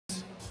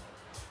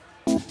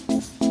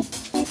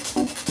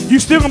You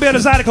still gonna be able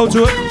to Zydeco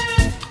to it.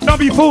 Don't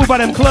be fooled by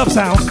them club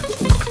sounds.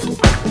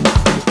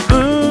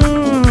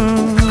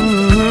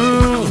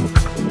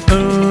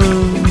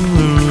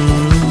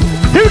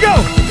 Here we go.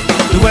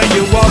 The way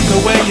you walk, the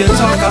way you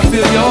talk, I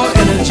feel your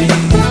energy,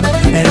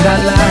 and I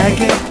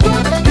like it.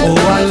 Oh,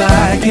 I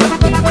like it.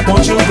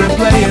 Won't you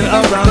replay it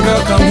around,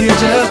 girl? Come here,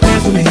 just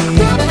dance with me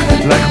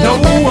like no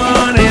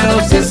one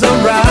else is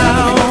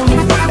around,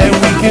 and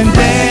we can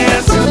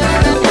dance,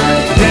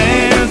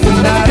 dance the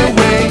night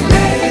away,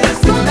 dance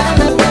the night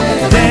away,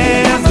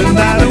 dance the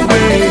night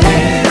away,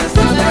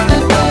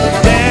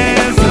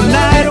 dance the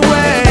night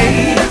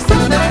away.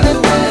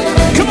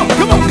 Come on,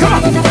 come on, come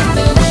on.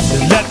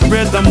 Let the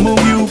rhythm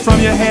move you from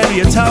your head to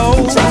your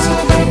toes.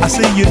 I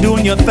see you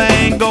doing your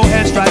thing, go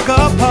ahead, strike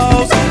a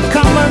pose.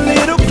 Come a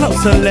little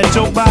closer, let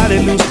your body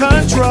lose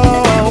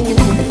control.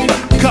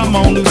 Come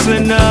on,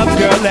 loosen up,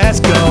 girl, let's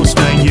go.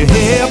 Swing your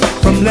hip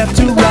from left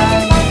to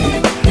right.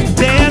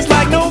 Dance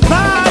like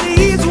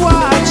nobody's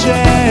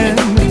watching.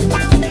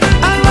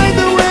 I like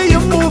the way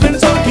you're moving,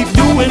 so keep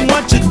doing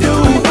what you do.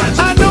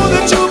 I know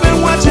that you've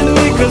been watching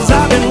me, cause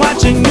I've been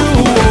watching you.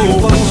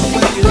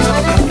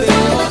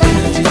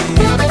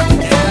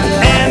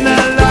 And I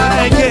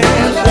like it,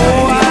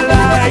 oh, I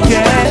like it.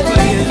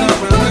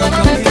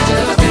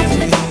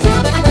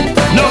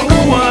 No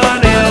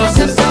one else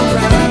is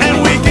around,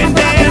 and we can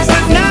dance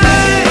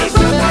tonight,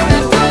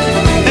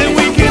 and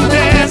we can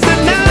dance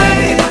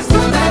tonight,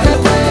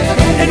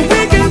 and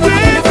we can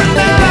dance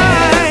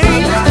tonight.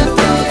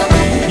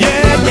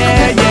 Yeah,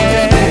 yeah,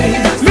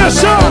 yeah. Let's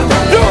show.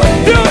 Do it,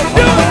 do it,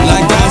 do it.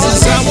 Like guys,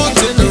 as I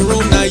walked in the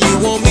room, now you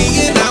want me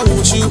and I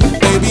want you.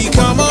 Baby,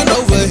 come on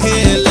over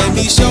here, let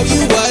me show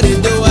you what to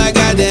do. I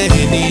got that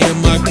Henny in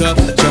my cup,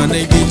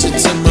 tryna get you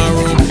to my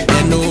room.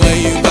 And the way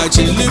you bite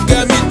your lip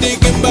got me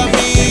thinking about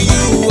me and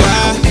you.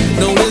 I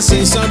know this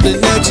ain't something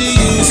that you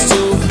used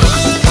to,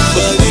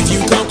 but if you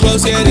come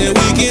close, yeah, then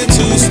we can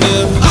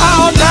two-step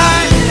all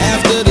night.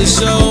 After the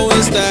show,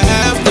 it's the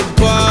after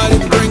party,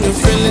 bringing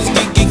feelings,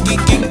 get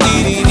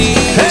it in,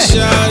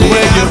 shawty. The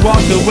way you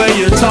walk, the way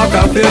you talk,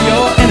 I feel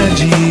your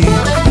energy,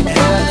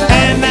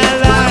 and I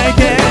like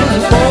it,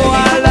 oh,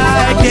 I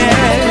like it.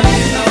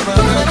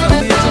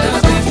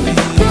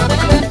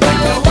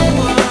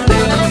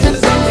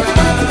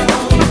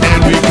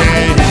 And we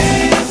can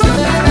dance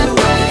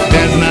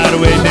the night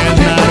away, dance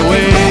the night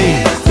away,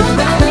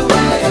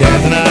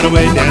 dance the night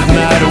away, dance the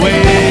night away,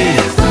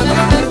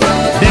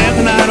 dance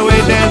the night away,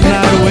 dance the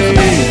night away,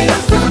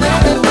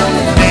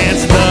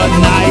 dance the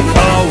night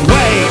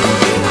away.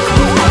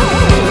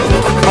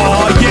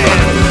 Oh yeah.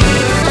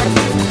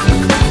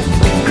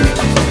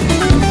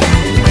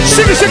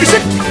 Shake it, shake it,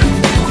 shake it.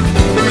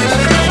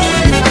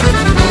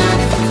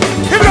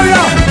 Here we go,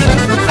 y'all.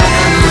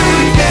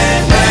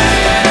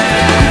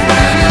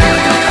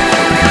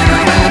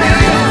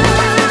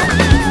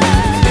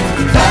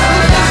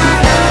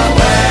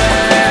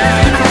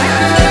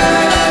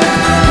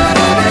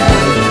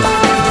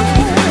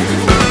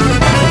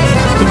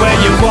 The way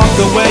you walk,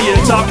 the way you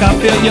talk, I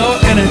feel your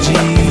energy,